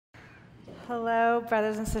Hello,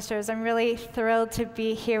 brothers and sisters. I'm really thrilled to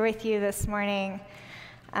be here with you this morning.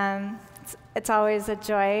 It's always a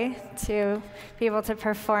joy to be able to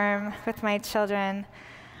perform with my children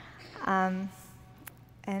and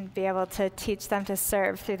be able to teach them to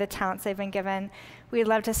serve through the talents they've been given. We'd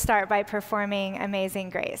love to start by performing Amazing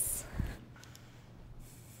Grace.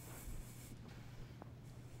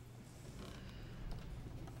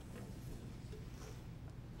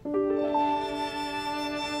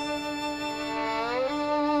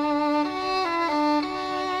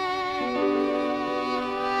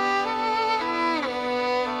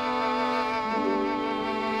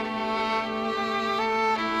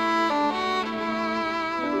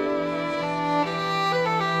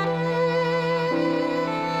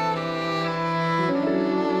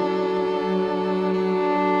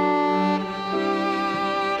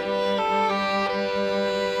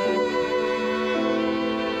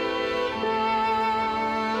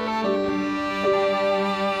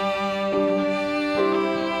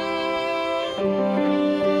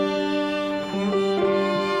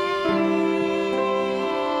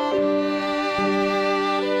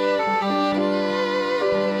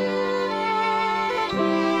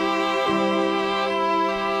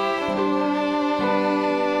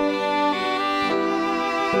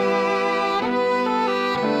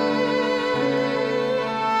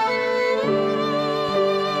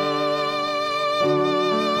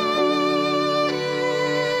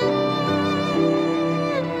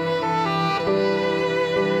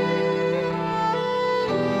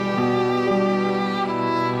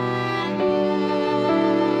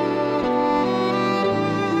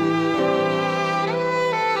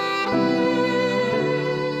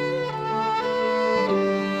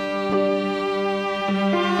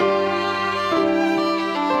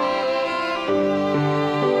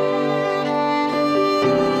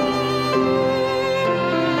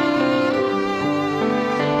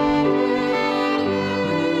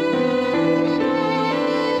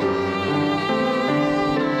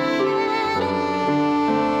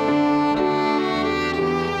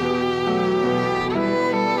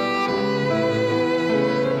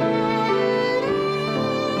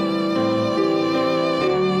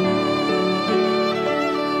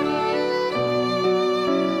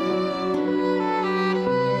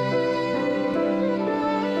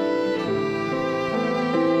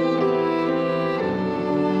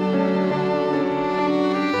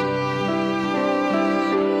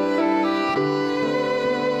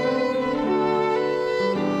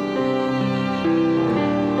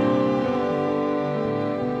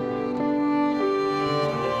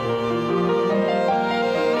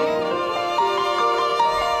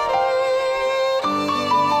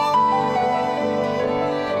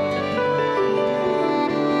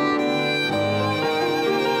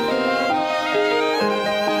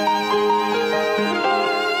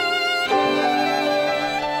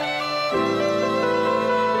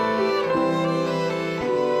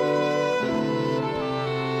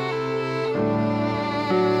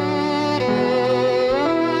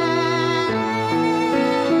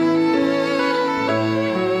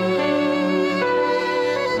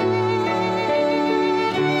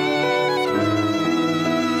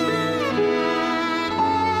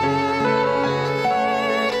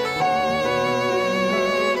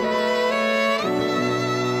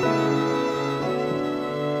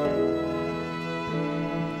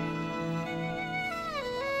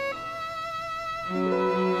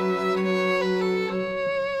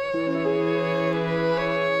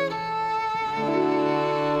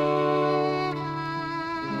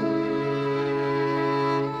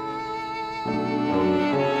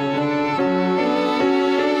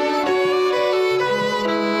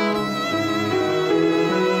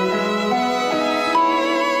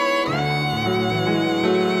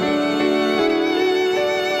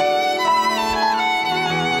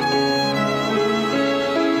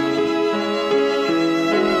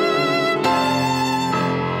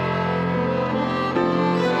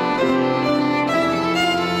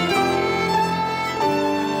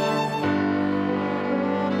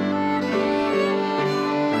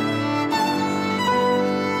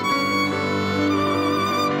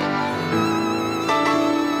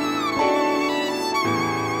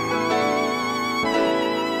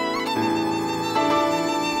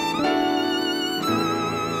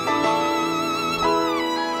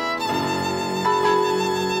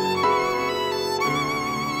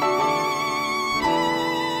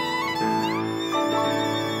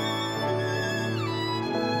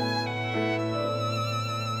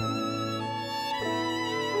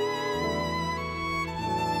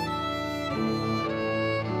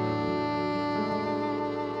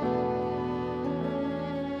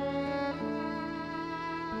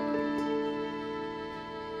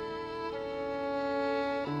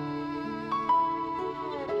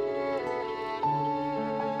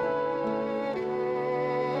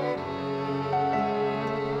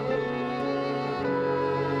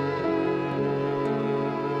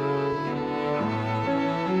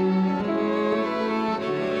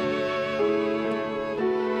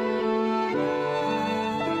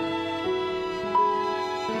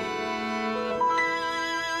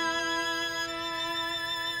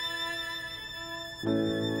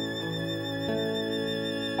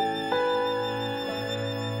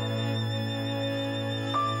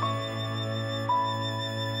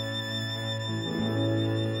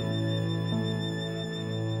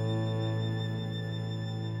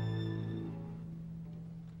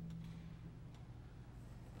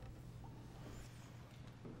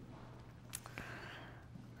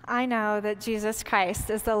 I know that Jesus Christ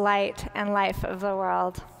is the light and life of the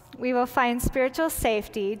world. We will find spiritual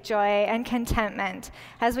safety, joy, and contentment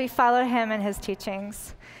as we follow him and his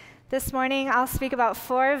teachings. This morning, I'll speak about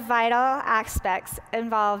 4 vital aspects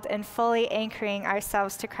involved in fully anchoring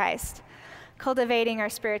ourselves to Christ: cultivating our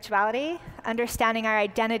spirituality, understanding our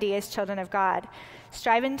identity as children of God,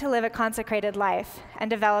 striving to live a consecrated life, and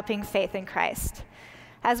developing faith in Christ.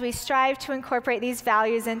 As we strive to incorporate these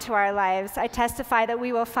values into our lives, I testify that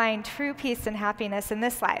we will find true peace and happiness in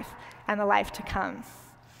this life and the life to come.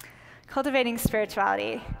 Cultivating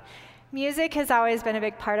spirituality. Music has always been a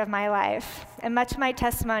big part of my life, and much of my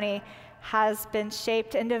testimony has been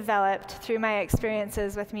shaped and developed through my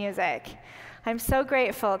experiences with music. I'm so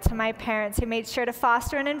grateful to my parents who made sure to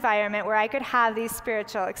foster an environment where I could have these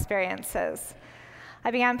spiritual experiences. I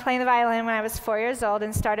began playing the violin when I was 4 years old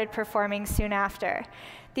and started performing soon after.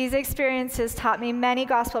 These experiences taught me many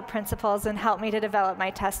gospel principles and helped me to develop my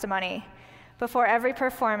testimony. Before every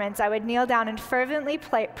performance, I would kneel down and fervently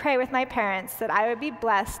pray with my parents that I would be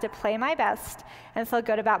blessed to play my best and feel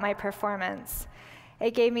good about my performance.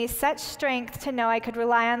 It gave me such strength to know I could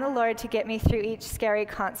rely on the Lord to get me through each scary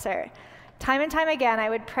concert. Time and time again, I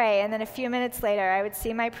would pray, and then a few minutes later, I would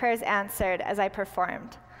see my prayers answered as I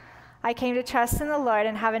performed. I came to trust in the Lord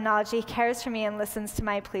and have a knowledge he cares for me and listens to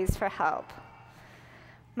my pleas for help.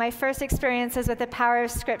 My first experiences with the power of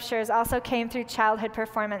scriptures also came through childhood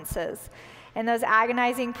performances. In those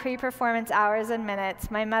agonizing pre-performance hours and minutes,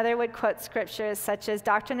 my mother would quote scriptures such as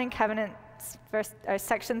Doctrine and Covenants,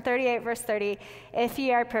 section 38, verse 30, "If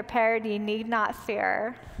ye are prepared, ye need not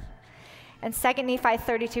fear." And 2 Nephi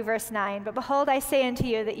 32, verse 9, "But behold, I say unto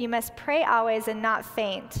you that you must pray always and not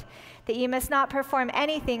faint, that ye must not perform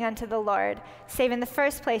anything unto the Lord, save in the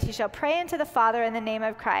first place ye shall pray unto the Father in the name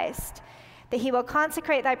of Christ, that he will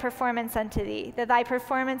consecrate thy performance unto thee, that thy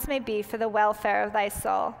performance may be for the welfare of thy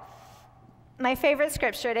soul." My favorite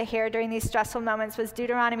scripture to hear during these stressful moments was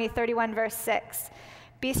Deuteronomy 31, verse 6.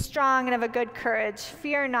 "Be strong and of a good courage,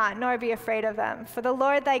 fear not, nor be afraid of them. For the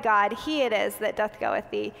Lord thy God, he it is that doth go with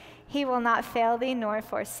thee. He will not fail thee nor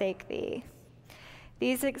forsake thee."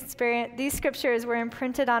 These scriptures were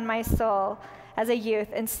imprinted on my soul as a youth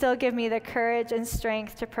and still give me the courage and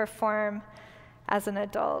strength to perform as an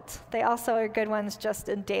adult. They also are good ones just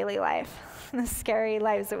in daily life, the scary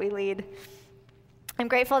lives that we lead. I'm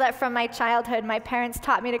grateful that from my childhood, my parents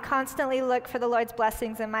taught me to constantly look for the Lord's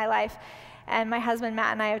blessings in my life, and my husband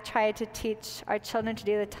Matt and I have tried to teach our children to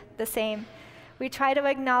do the same. We try to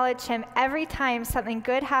acknowledge him every time something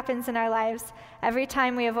good happens in our lives, every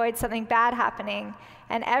time we avoid something bad happening,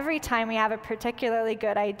 and every time we have a particularly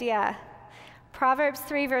good idea. Proverbs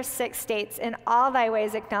 3, verse 6 states, "In all thy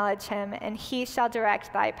ways acknowledge him, and he shall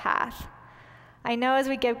direct thy path." I know as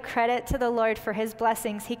we give credit to the Lord for his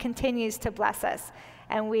blessings, he continues to bless us,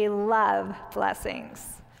 and we love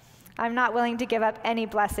blessings. I'm not willing to give up any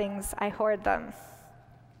blessings. I hoard them.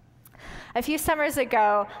 A few summers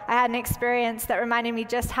ago, I had an experience that reminded me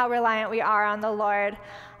just how reliant we are on the Lord.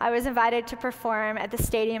 I was invited to perform at the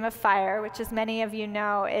Stadium of Fire, which, as many of you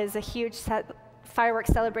know, is a huge fireworks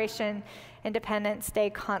celebration Independence Day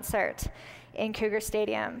concert in Cougar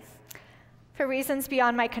Stadium. For reasons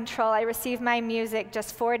beyond my control, I received my music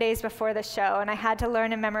just 4 days before the show, and I had to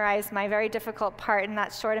learn and memorize my very difficult part in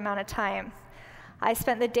that short amount of time. I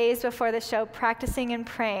spent the days before the show practicing and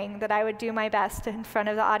praying that I would do my best in front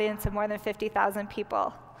of the audience of more than 50,000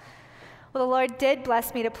 people. Well, the Lord did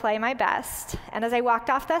bless me to play my best, and as I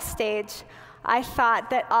walked off that stage, I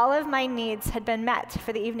thought that all of my needs had been met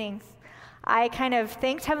for the evening. I kind of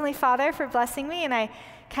thanked Heavenly Father for blessing me, and I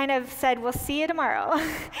kind of said, "We'll see you tomorrow."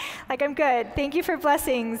 Like, I'm good. Thank you for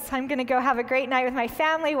blessings. I'm going to go have a great night with my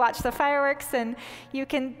family, watch the fireworks, and you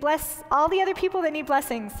can bless all the other people that need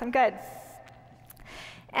blessings. I'm good.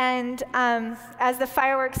 And as the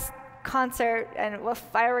fireworks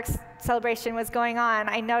celebration was going on,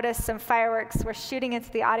 I noticed some fireworks were shooting into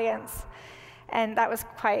the audience. And that was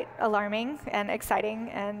quite alarming and exciting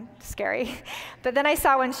and scary. But then I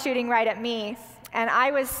saw one shooting right at me. And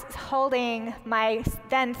I was holding my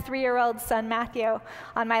then 3-year-old son, Matthew,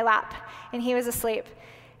 on my lap. And he was asleep.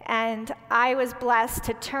 And I was blessed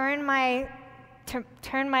to turn my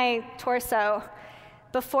torso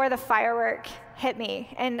before the firework hit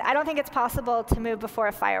me. And I don't think it's possible to move before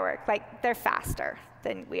a firework. Like, they're faster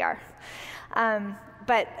than we are.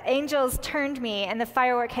 But angels turned me, and the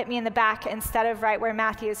firework hit me in the back instead of right where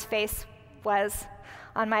Matthew's face was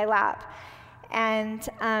on my lap. And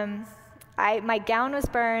my gown was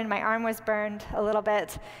burned, my arm was burned a little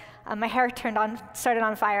bit. My hair started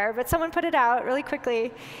on fire, but someone put it out really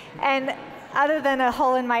quickly. And other than a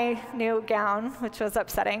hole in my new gown, which was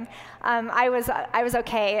upsetting, I was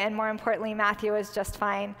okay, and more importantly, Matthew was just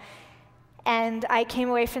fine. And I came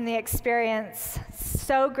away from the experience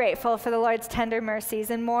so grateful for the Lord's tender mercies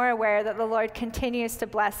and more aware that the Lord continues to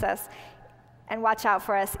bless us and watch out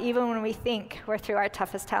for us, even when we think we're through our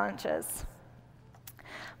toughest challenges.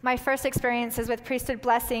 My first experiences with priesthood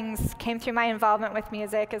blessings came through my involvement with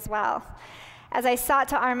music as well. As I sought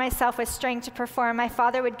to arm myself with strength to perform, my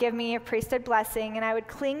Father would give me a priesthood blessing, and I would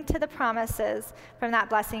cling to the promises from that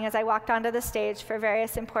blessing as I walked onto the stage for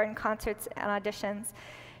various important concerts and auditions.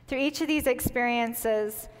 Through each of these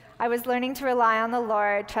experiences, I was learning to rely on the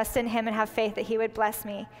Lord, trust in Him, and have faith that He would bless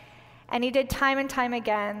me. And He did time and time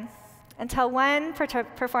again, until one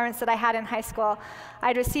performance that I had in high school,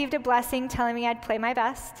 I'd received a blessing telling me I'd play my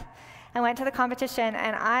best. I went to the competition,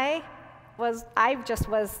 and it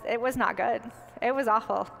was not good. It was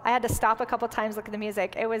awful. I had to stop a couple times, look at the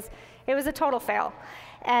music. It was a total fail.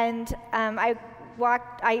 And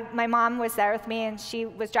my mom was there with me, and she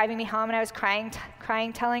was driving me home, and I was crying,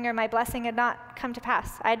 telling her my blessing had not come to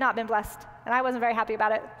pass. I had not been blessed, and I wasn't very happy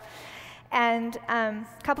about it. And a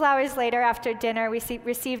couple hours later, after dinner, we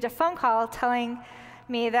received a phone call telling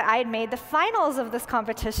me that I had made the finals of this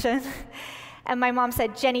competition. And my mom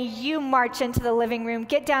said, "Jenny, you march into the living room,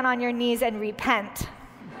 get down on your knees, and repent."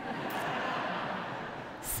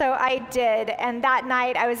 So I did, and that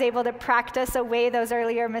night I was able to practice away those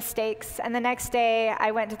earlier mistakes. And the next day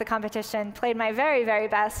I went to the competition, played my very, very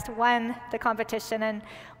best, won the competition, and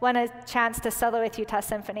won a chance to solo with Utah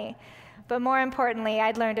Symphony. But more importantly,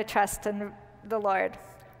 I'd learned to trust in the Lord.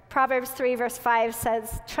 Proverbs 3 verse 5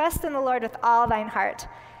 says, "Trust in the Lord with all thine heart,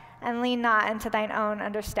 and lean not into thine own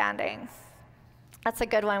understanding." That's a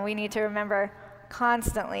good one we need to remember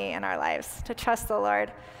constantly in our lives, to trust the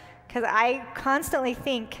Lord. Because I constantly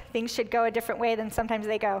think things should go a different way than sometimes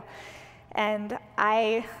they go. And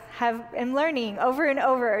I am learning over and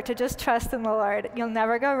over to just trust in the Lord. You'll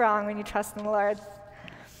never go wrong when you trust in the Lord.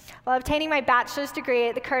 While obtaining my bachelor's degree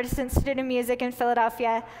at the Curtis Institute of Music in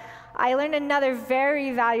Philadelphia, I learned another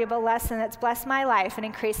very valuable lesson that's blessed my life and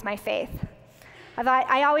increased my faith.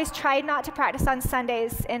 I always tried not to practice on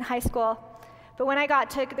Sundays in high school. But when I got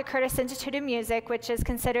to the Curtis Institute of Music, which is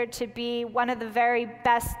considered to be one of the very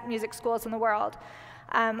best music schools in the world,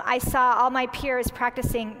 I saw all my peers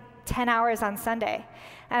practicing 10 hours on Sunday.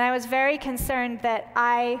 And I was very concerned that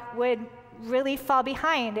I would really fall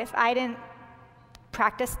behind if I didn't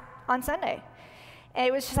practice on Sunday. And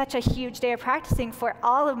it was such a huge day of practicing for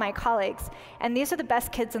all of my colleagues. And these are the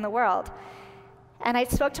best kids in the world. And I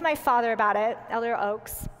spoke to my father about it, Elder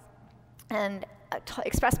Oakes, and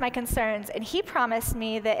expressed my concerns, and he promised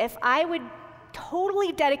me that if I would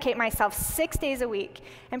totally dedicate myself 6 days a week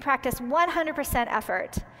and practice 100%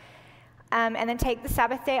 effort, and then take the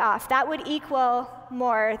Sabbath day off, that would equal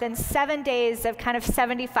more than 7 days of kind of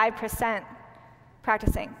 75%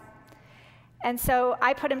 practicing. And so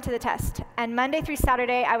I put him to the test. And Monday through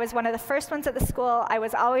Saturday, I was one of the first ones at the school. I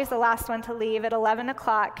was always the last one to leave at 11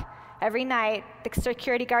 o'clock every night. The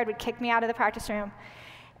security guard would kick me out of the practice room.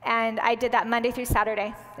 And I did that Monday through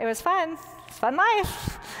Saturday. It was fun. It's fun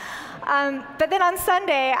life. But then on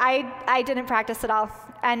Sunday, I didn't practice at all.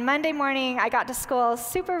 And Monday morning, I got to school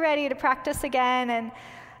super ready to practice again, and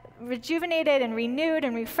rejuvenated and renewed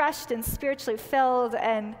and refreshed and spiritually filled.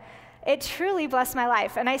 And it truly blessed my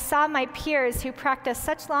life. And I saw my peers who practiced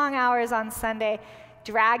such long hours on Sunday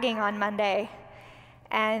dragging on Monday.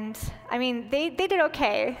 And I mean, they did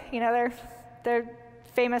okay. You know, they're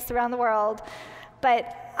famous around the world.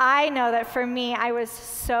 But I know that for me, I was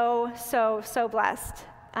so blessed.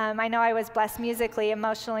 I know I was blessed musically,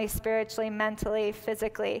 emotionally, spiritually, mentally,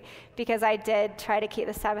 physically, because I did try to keep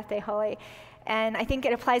the Sabbath day holy. And I think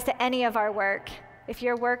it applies to any of our work. If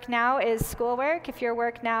your work now is schoolwork, if your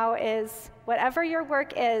work now is whatever your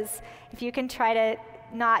work is, if you can try to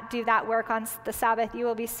not do that work on the Sabbath, you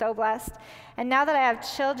will be so blessed. And now that I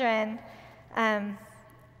have children,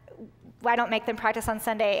 I don't make them practice on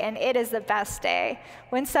Sunday, and it is the best day.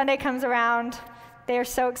 When Sunday comes around, they are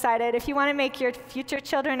so excited. If you want to make your future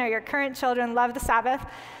children or your current children love the Sabbath,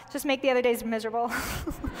 just make the other days miserable.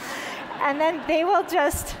 And then they will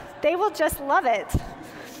just love it.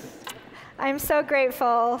 I'm so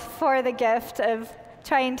grateful for the gift of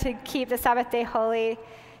trying to keep the Sabbath day holy,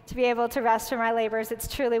 to be able to rest from our labors. It's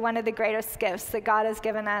truly one of the greatest gifts that God has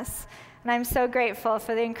given us. And I'm so grateful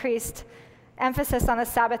for the increased emphasis on the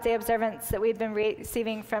Sabbath day observance that we've been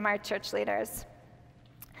receiving from our church leaders.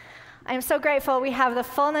 I'm so grateful we have the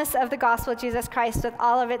fullness of the gospel of Jesus Christ with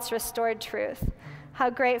all of its restored truth. how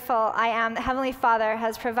grateful I am that Heavenly Father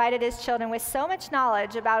has provided his children with so much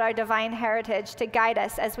knowledge about our divine heritage to guide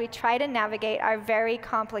us as we try to navigate our very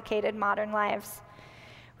complicated modern lives.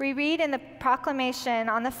 We read in the Proclamation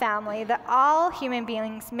on the Family that all human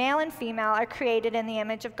beings, male and female, are created in the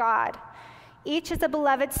image of God. Each is a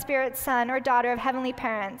beloved spirit son or daughter of heavenly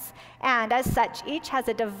parents, and as such, each has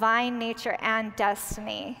a divine nature and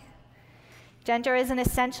destiny. Gender is an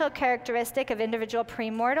essential characteristic of individual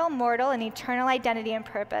premortal, mortal, and eternal identity and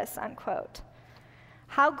purpose, unquote.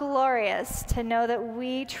 How glorious to know that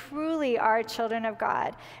we truly are children of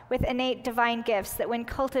God with innate divine gifts that, when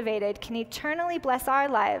cultivated, can eternally bless our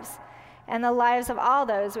lives and the lives of all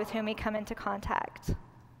those with whom we come into contact.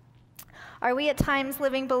 Are we at times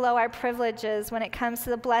living below our privileges when it comes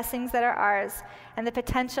to the blessings that are ours and the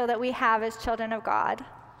potential that we have as children of God?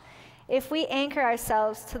 If we anchor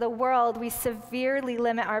ourselves to the world, we severely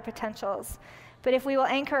limit our potentials. But if we will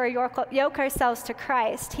anchor or yoke ourselves to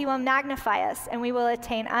Christ, he will magnify us and we will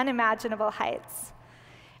attain unimaginable heights.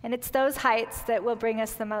 And it's those heights that will bring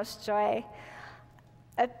us the most joy.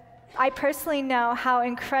 I personally know how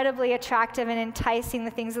incredibly attractive and enticing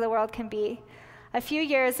the things of the world can be. A few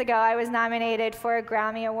years ago, I was nominated for a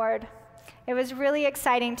Grammy Award. It was really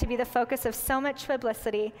exciting to be the focus of so much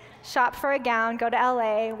publicity, shop for a gown, go to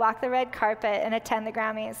LA, walk the red carpet, and attend the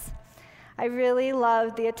Grammys. I really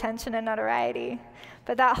loved the attention and notoriety.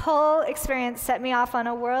 But that whole experience set me off on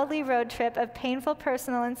a worldly road trip of painful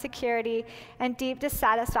personal insecurity and deep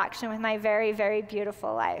dissatisfaction with my very, very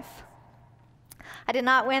beautiful life. I did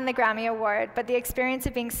not win the Grammy Award, but the experience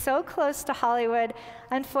of being so close to Hollywood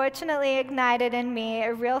unfortunately ignited in me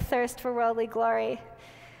a real thirst for worldly glory.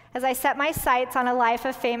 As I set my sights on a life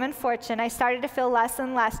of fame and fortune, I started to feel less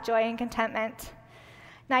and less joy and contentment.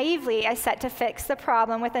 Naively, I set to fix the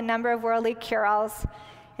problem with a number of worldly cure-alls.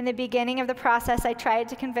 In the beginning of the process, I tried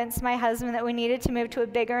to convince my husband that we needed to move to a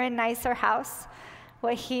bigger and nicer house,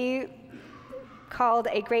 what he called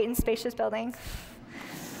a great and spacious building.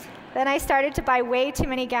 Then I started to buy way too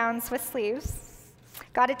many gowns with sleeves,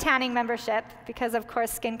 got a tanning membership, because of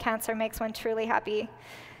course skin cancer makes one truly happy,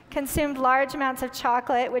 consumed large amounts of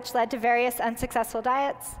chocolate, which led to various unsuccessful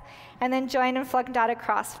diets, and then joined and flunked out of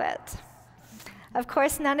CrossFit. Of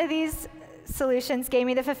course, none of these solutions gave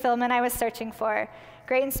me the fulfillment I was searching for.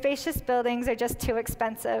 Great and spacious buildings are just too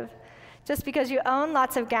expensive. Just because you own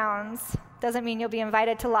lots of gowns doesn't mean you'll be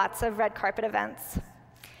invited to lots of red carpet events.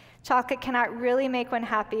 Chocolate cannot really make one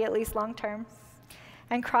happy, at least long term.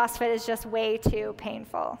 And CrossFit is just way too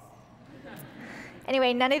painful.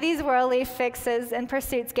 Anyway, none of these worldly fixes and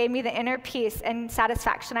pursuits gave me the inner peace and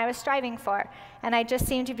satisfaction I was striving for, and I just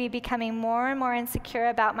seemed to be becoming more and more insecure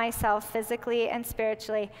about myself physically and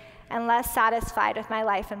spiritually, and less satisfied with my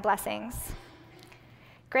life and blessings.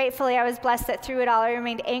 Gratefully, I was blessed that through it all, I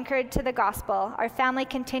remained anchored to the gospel. Our family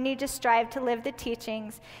continued to strive to live the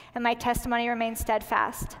teachings, and my testimony remained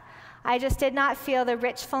steadfast. I just did not feel the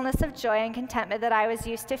rich fullness of joy and contentment that I was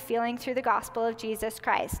used to feeling through the gospel of Jesus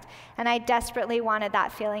Christ, and I desperately wanted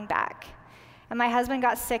that feeling back. And my husband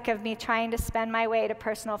got sick of me trying to spend my way to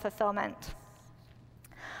personal fulfillment.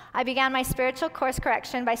 I began my spiritual course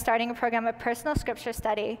correction by starting a program of personal scripture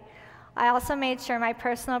study. I also made sure my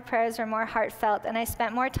personal prayers were more heartfelt, and I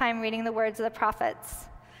spent more time reading the words of the prophets.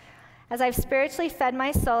 As I've spiritually fed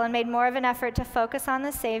my soul and made more of an effort to focus on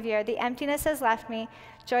the Savior, the emptiness has left me,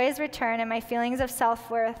 joy has returned, and my feelings of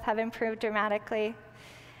self-worth have improved dramatically.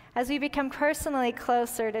 As we become personally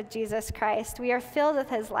closer to Jesus Christ, we are filled with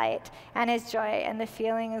his light and his joy, and the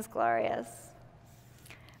feeling is glorious.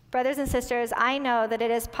 Brothers and sisters, I know that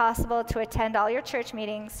it is possible to attend all your church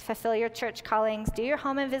meetings, fulfill your church callings, do your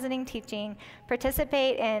home and visiting teaching,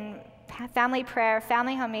 participate in family prayer,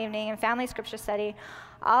 family home evening, and family scripture study,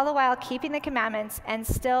 all the while keeping the commandments and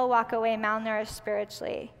still walk away malnourished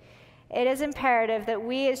spiritually. It is imperative that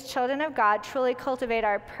we as children of God truly cultivate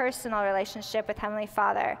our personal relationship with Heavenly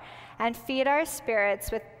Father and feed our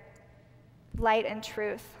spirits with light and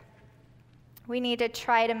truth. We need to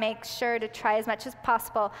try as much as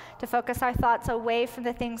possible to focus our thoughts away from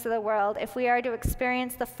the things of the world if we are to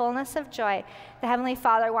experience the fullness of joy the Heavenly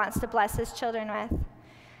Father wants to bless his children with.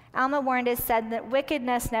 Alma Warren has said that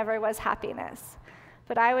wickedness never was happiness,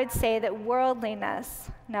 but I would say that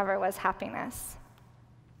worldliness never was happiness.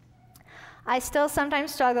 I still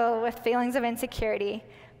sometimes struggle with feelings of insecurity,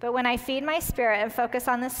 but when I feed my spirit and focus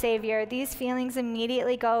on the Savior, these feelings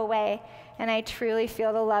immediately go away, and I truly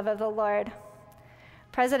feel the love of the Lord.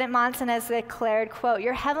 President Monson has declared, quote,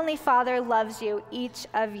 "Your heavenly Father loves you, each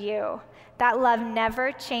of you. That love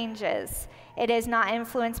never changes. It is not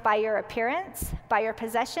influenced by your appearance, by your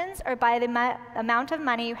possessions, or by the amount of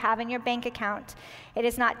money you have in your bank account. It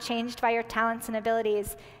is not changed by your talents and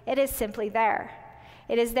abilities. It is simply there.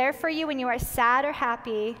 It is there for you when you are sad or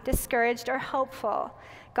happy, discouraged or hopeful.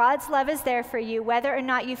 God's love is there for you whether or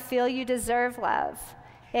not you feel you deserve love.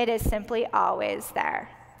 It is simply always there,"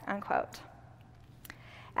 unquote.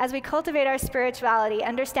 As we cultivate our spirituality,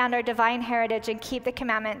 understand our divine heritage, and keep the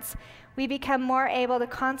commandments, we become more able to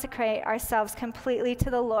consecrate ourselves completely to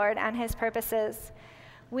the Lord and his purposes.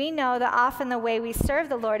 We know that often the way we serve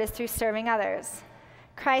the Lord is through serving others.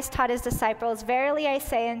 Christ taught his disciples, "Verily I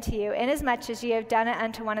say unto you, inasmuch as ye have done it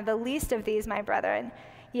unto one of the least of these, my brethren,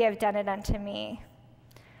 ye have done it unto me."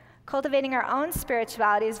 Cultivating our own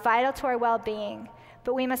spirituality is vital to our well-being,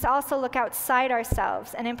 but we must also look outside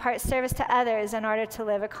ourselves and impart service to others in order to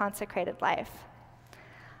live a consecrated life.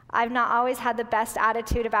 I've not always had the best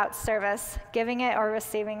attitude about service, giving it or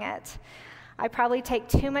receiving it. I probably take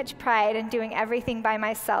too much pride in doing everything by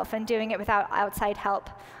myself and doing it without outside help,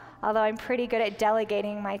 although I'm pretty good at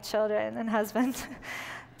delegating my children and husband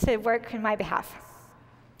to work in my behalf.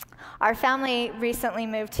 Our family recently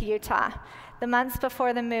moved to Utah. The months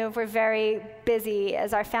before the move were very busy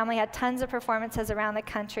as our family had tons of performances around the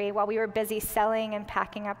country while we were busy selling and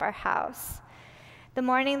packing up our house. The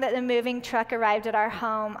morning that the moving truck arrived at our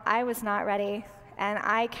home, I was not ready, and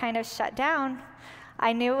I kind of shut down.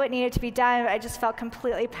 I knew what needed to be done, but I just felt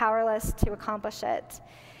completely powerless to accomplish it.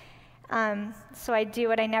 So I do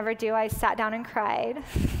what I never do. I sat down and cried.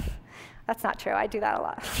 That's not true. I do that a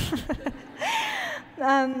lot.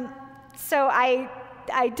 So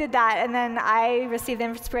I did that, and then I received the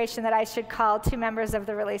inspiration that I should call 2 members of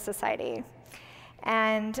the Relief Society.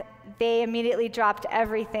 And they immediately dropped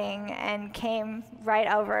everything and came right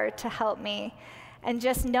over to help me. And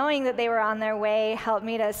just knowing that they were on their way helped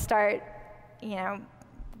me to start,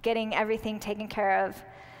 getting everything taken care of.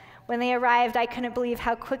 When they arrived, I couldn't believe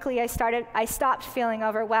how quickly I stopped feeling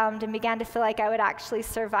overwhelmed and began to feel like I would actually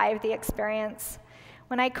survive the experience.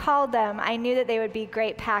 When I called them, I knew that they would be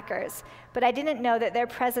great packers, but I didn't know that their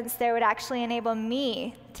presence there would actually enable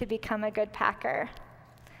me to become a good packer.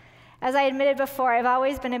 As I admitted before, I've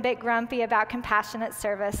always been a bit grumpy about compassionate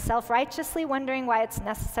service, self-righteously wondering why it's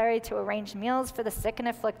necessary to arrange meals for the sick and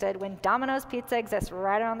afflicted when Domino's Pizza exists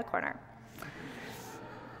right around the corner.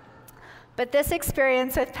 But this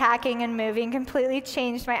experience with packing and moving completely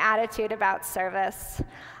changed my attitude about service.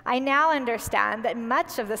 I now understand that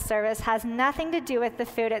much of the service has nothing to do with the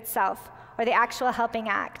food itself or the actual helping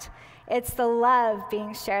act. It's the love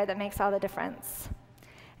being shared that makes all the difference.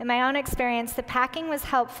 In my own experience, the packing was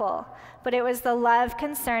helpful, but it was the love,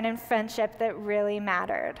 concern, and friendship that really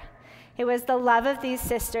mattered. It was the love of these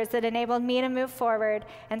sisters that enabled me to move forward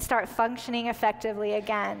and start functioning effectively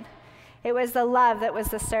again. It was the love that was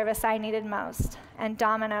the service I needed most, and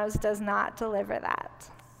Domino's does not deliver that.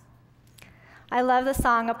 I love the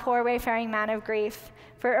song, "A Poor Wayfaring Man of Grief,"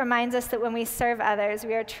 for it reminds us that when we serve others,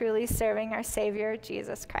 we are truly serving our Savior,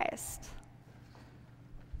 Jesus Christ.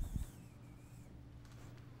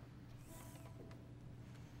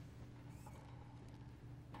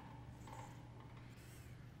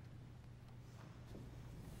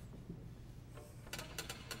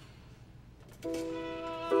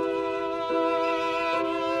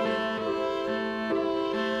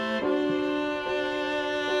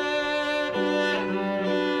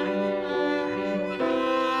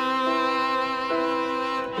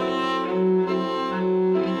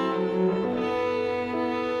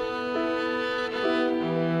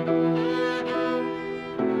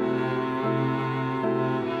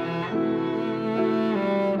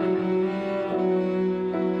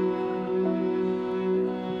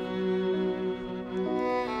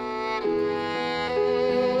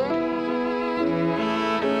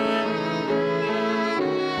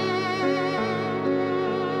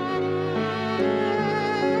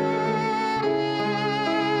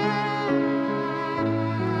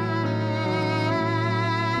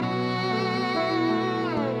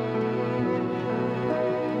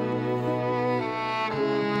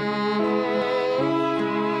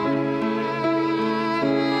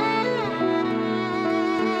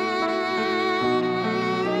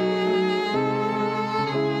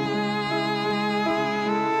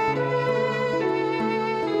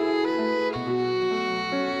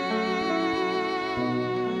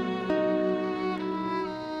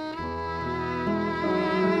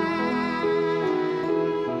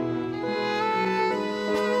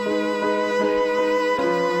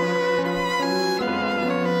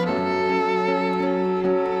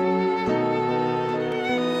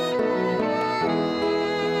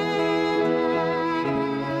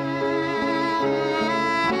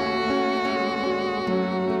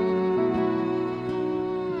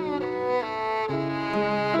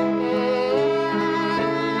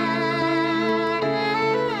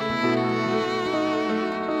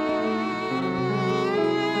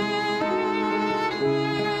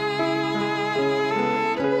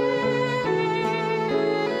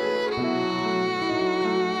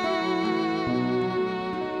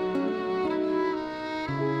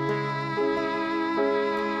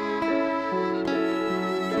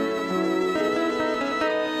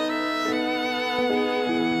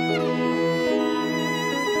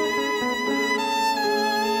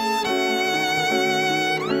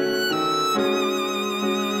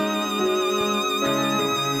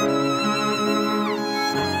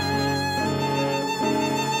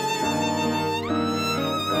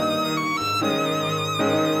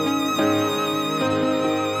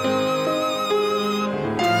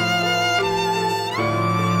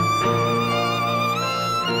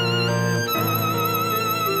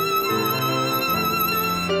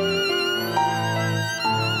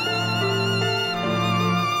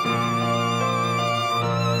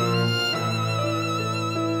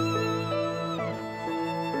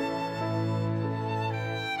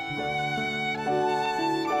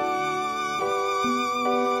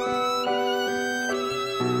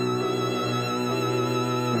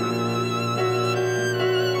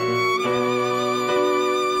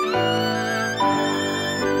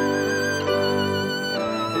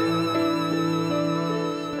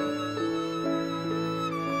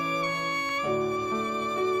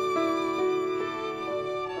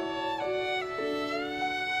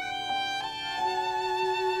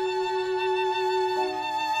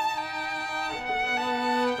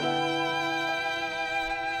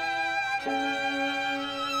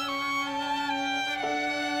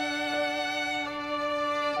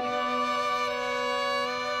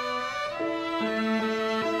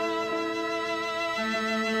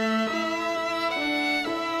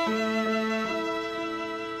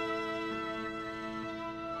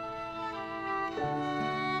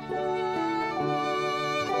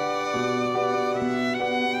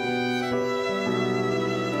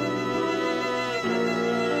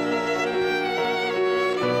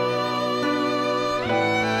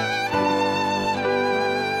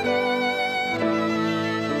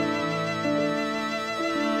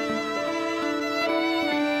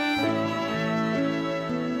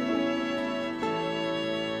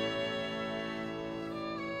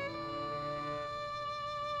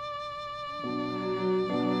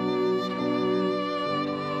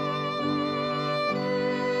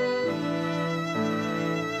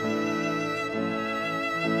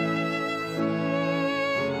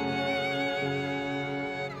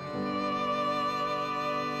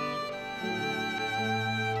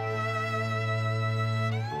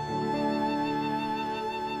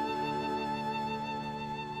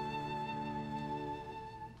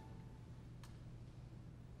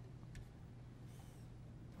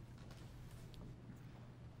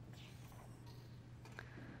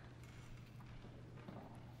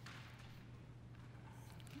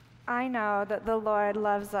 I know that the Lord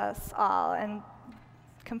loves us all and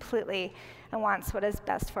completely and wants what is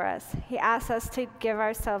best for us. He asks us to give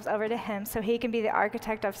ourselves over to him so he can be the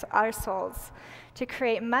architect of our souls, to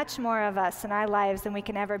create much more of us in our lives than we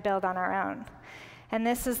can ever build on our own. And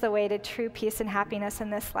this is the way to true peace and happiness in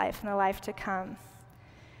this life and the life to come.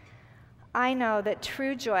 I know that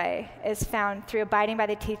true joy is found through abiding by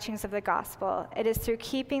the teachings of the gospel. It is through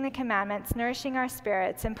keeping the commandments, nourishing our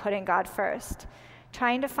spirits, and putting God first.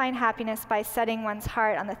 Trying to find happiness by setting one's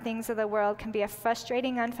heart on the things of the world can be a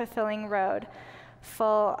frustrating, unfulfilling road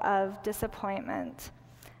full of disappointment.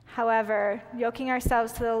 However, yoking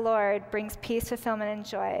ourselves to the Lord brings peace, fulfillment, and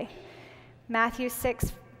joy. Matthew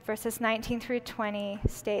 6, verses 19 through 20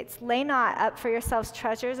 states, "Lay not up for yourselves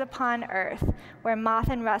treasures upon earth, where moth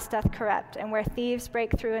and rust doth corrupt, and where thieves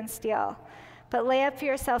break through and steal. But lay up for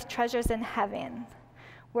yourselves treasures in heaven."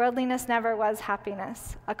 Worldliness never was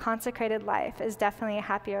happiness. A consecrated life is definitely a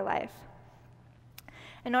happier life.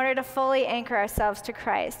 In order to fully anchor ourselves to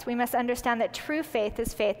Christ, we must understand that true faith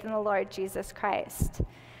is faith in the Lord Jesus Christ.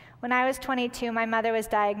 When I was 22, my mother was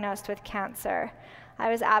diagnosed with cancer. I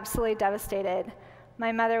was absolutely devastated.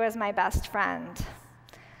 My mother was my best friend.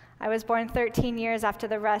 I was born 13 years after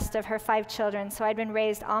the rest of her 5 children, so I'd been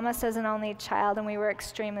raised almost as an only child, and we were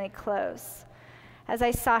extremely close. As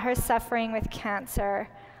I saw her suffering with cancer,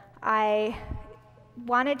 I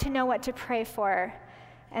wanted to know what to pray for.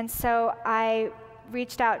 And so I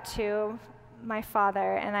reached out to my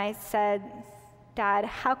father and I said, "Dad,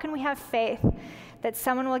 how can we have faith that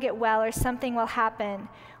someone will get well or something will happen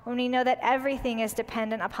when we know that everything is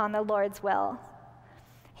dependent upon the Lord's will?"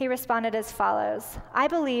 He responded as follows, "I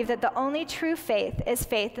believe that the only true faith is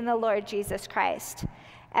faith in the Lord Jesus Christ.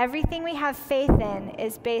 Everything we have faith in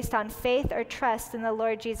is based on faith or trust in the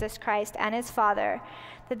Lord Jesus Christ and his Father,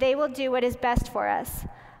 that they will do what is best for us."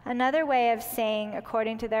 Another way of saying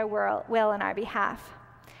according to their will in our behalf.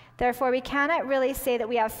 Therefore, we cannot really say that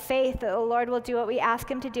we have faith that the Lord will do what we ask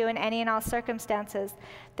him to do in any and all circumstances.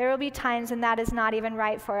 There will be times when that is not even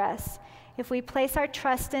right for us. If we place our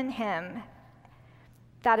trust in him,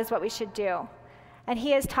 that is what we should do. And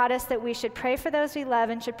he has taught us that we should pray for those we love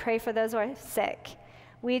and should pray for those who are sick.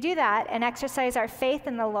 We do that and exercise our faith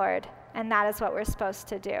in the Lord, and that is what we're supposed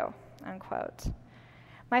to do, unquote.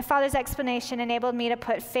 My father's explanation enabled me to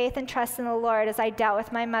put faith and trust in the Lord as I dealt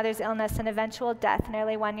with my mother's illness and eventual death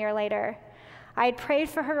nearly 1 year later. I had prayed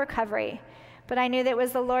for her recovery, but I knew that it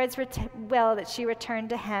was the Lord's will that she returned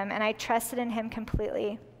to him, and I trusted in him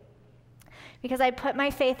completely. Because I put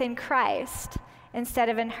my faith in Christ instead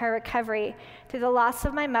of in her recovery, through the loss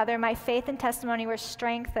of my mother, my faith and testimony were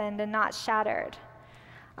strengthened and not shattered.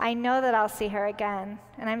 I know that I'll see her again,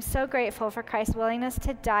 and I'm so grateful for Christ's willingness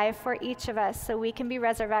to die for each of us so we can be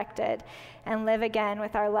resurrected and live again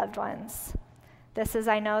with our loved ones. This is,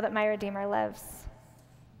 I know that my Redeemer lives.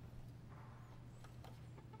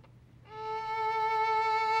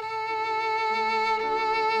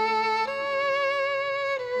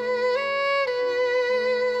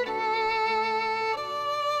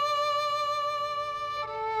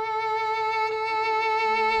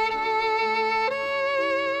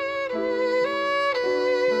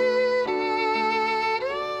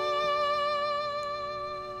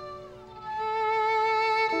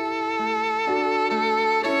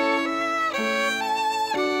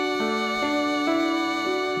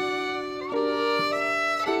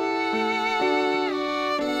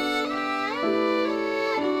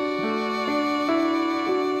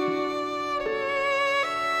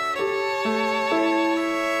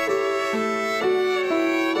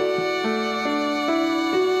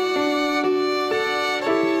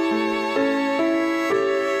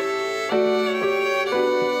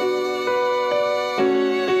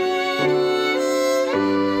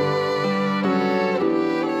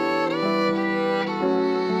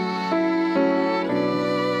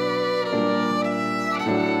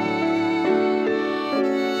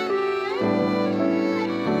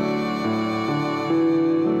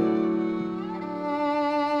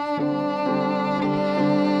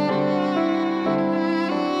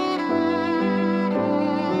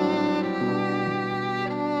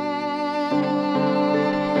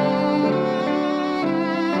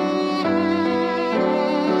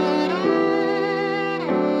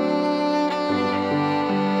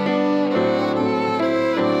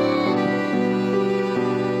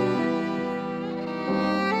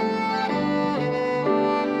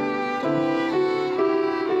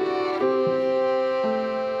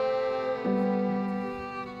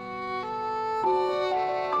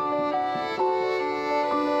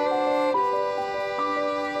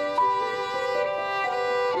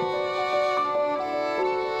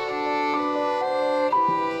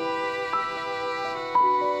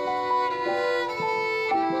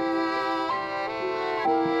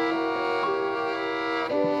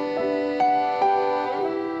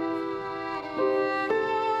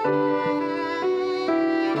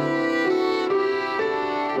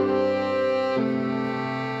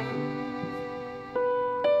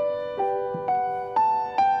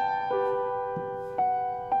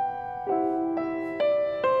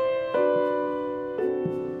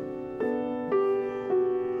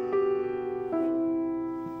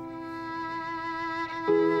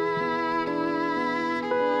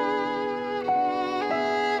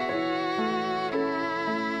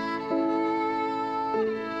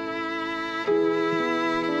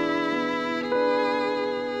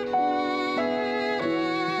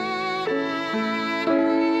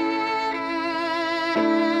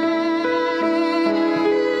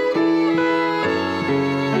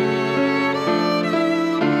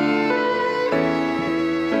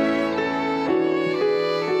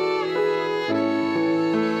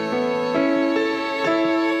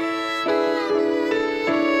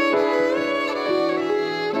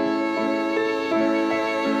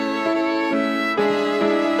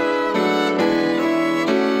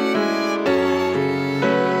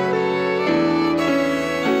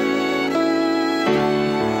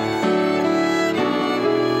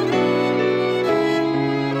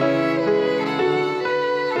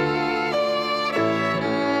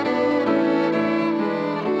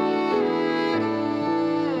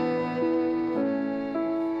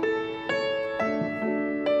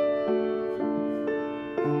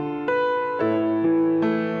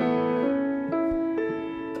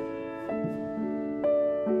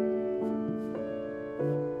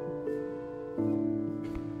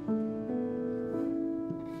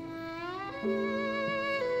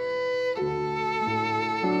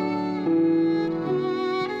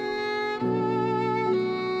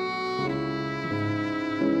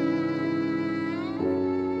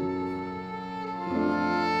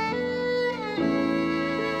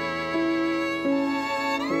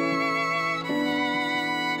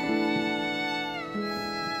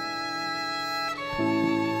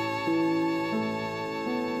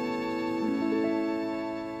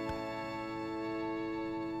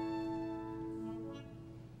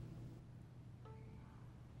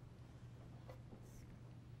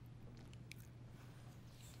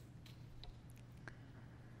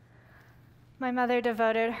 My mother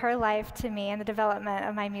devoted her life to me and the development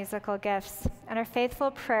of my musical gifts, and her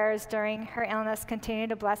faithful prayers during her illness continue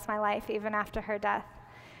to bless my life even after her death.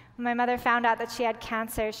 When my mother found out that she had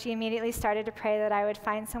cancer, she immediately started to pray that I would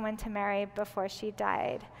find someone to marry before she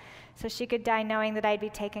died, so she could die knowing that I'd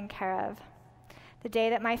be taken care of. The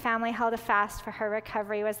day that my family held a fast for her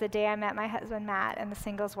recovery was the day I met my husband, Matt, in the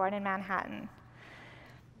singles ward in Manhattan.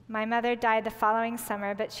 My mother died the following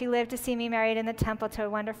summer, but she lived to see me married in the temple to a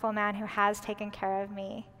wonderful man who has taken care of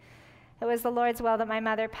me. It was the Lord's will that my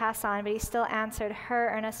mother pass on, but he still answered her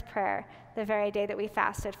earnest prayer the very day that we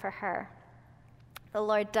fasted for her. The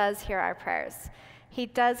Lord does hear our prayers. He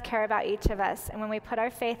does care about each of us, and when we put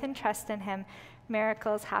our faith and trust in him,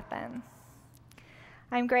 miracles happen.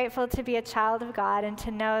 I'm grateful to be a child of God and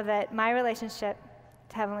to know that my relationship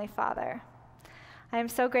to Heavenly Father. I am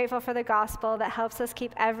so grateful for the gospel that helps us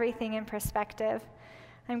keep everything in perspective.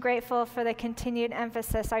 I'm grateful for the continued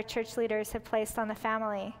emphasis our church leaders have placed on the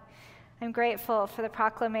family. I'm grateful for the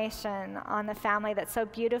proclamation on the family that so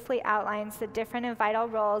beautifully outlines the different and vital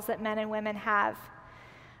roles that men and women have.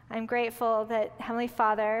 I'm grateful that Heavenly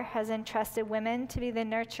Father has entrusted women to be the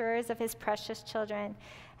nurturers of his precious children,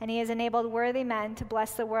 and he has enabled worthy men to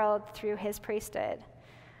bless the world through his priesthood.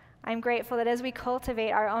 I'm grateful that as we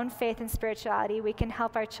cultivate our own faith and spirituality, we can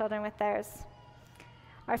help our children with theirs.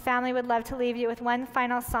 Our family would love to leave you with one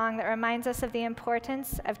final song that reminds us of the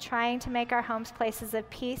importance of trying to make our homes places of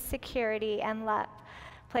peace, security, and love,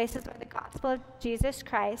 places where the gospel of Jesus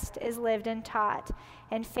Christ is lived and taught,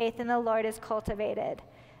 and faith in the Lord is cultivated.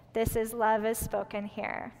 This is Love is Spoken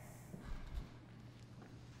Here.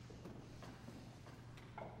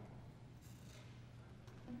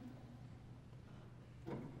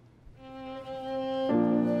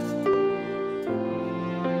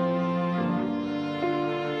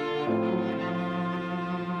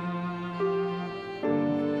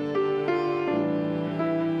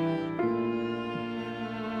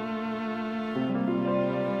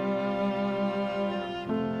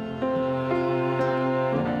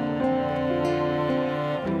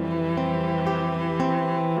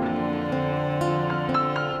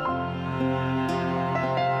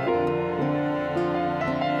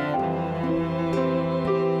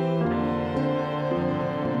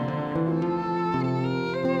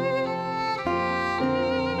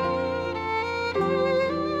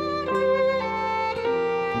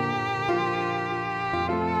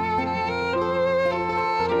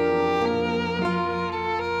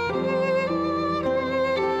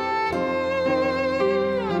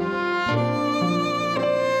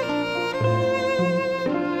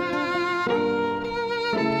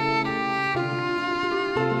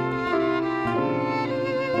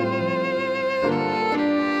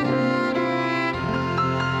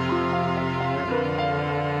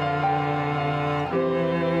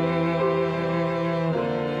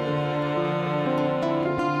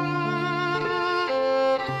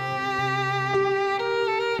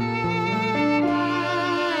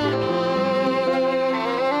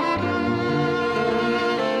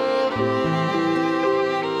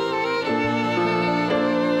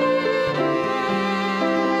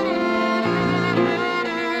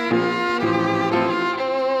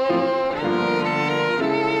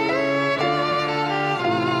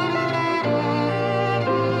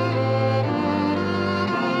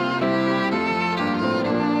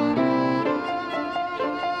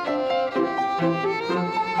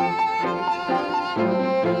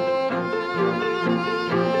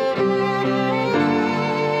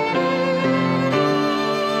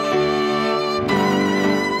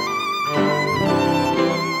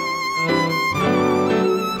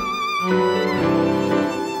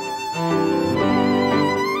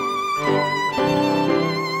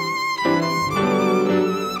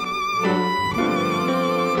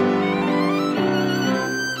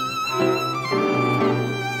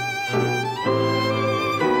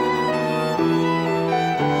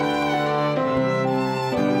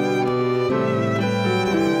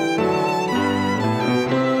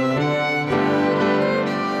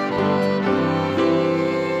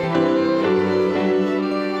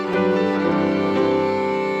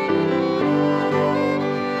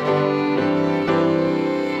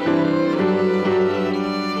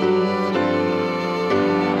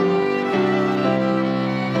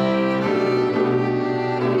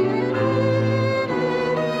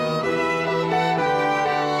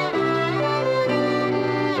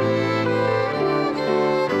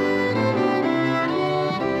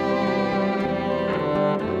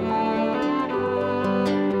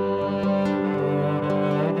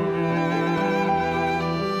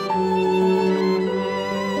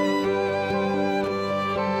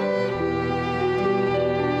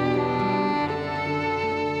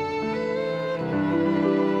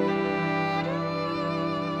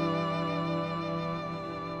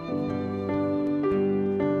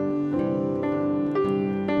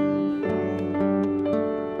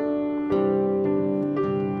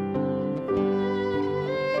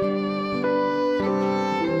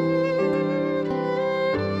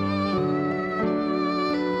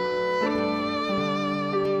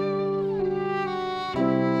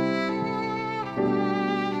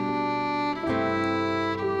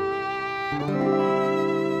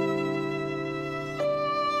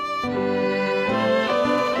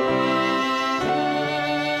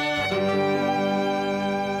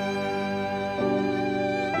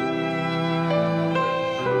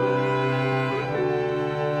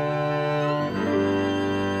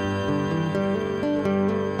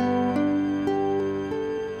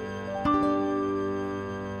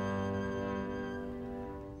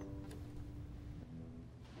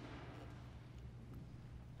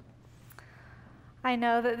 I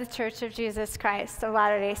know that the Church of Jesus Christ of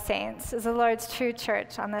Latter-day Saints is the Lord's true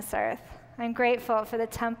church on this earth. I'm grateful for the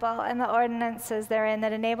temple and the ordinances therein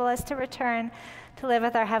that enable us to return to live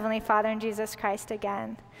with our Heavenly Father in Jesus Christ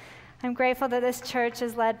again. I'm grateful that this church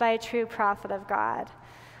is led by a true prophet of God.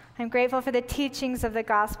 I'm grateful for the teachings of the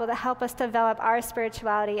gospel that help us develop our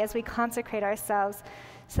spirituality as we consecrate ourselves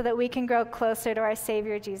so that we can grow closer to our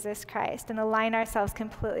Savior Jesus Christ and align ourselves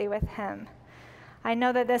completely with Him. I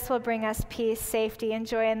know that this will bring us peace, safety, and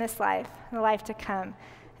joy in this life, and the life to come.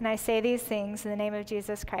 And I say these things in the name of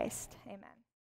Jesus Christ. Amen.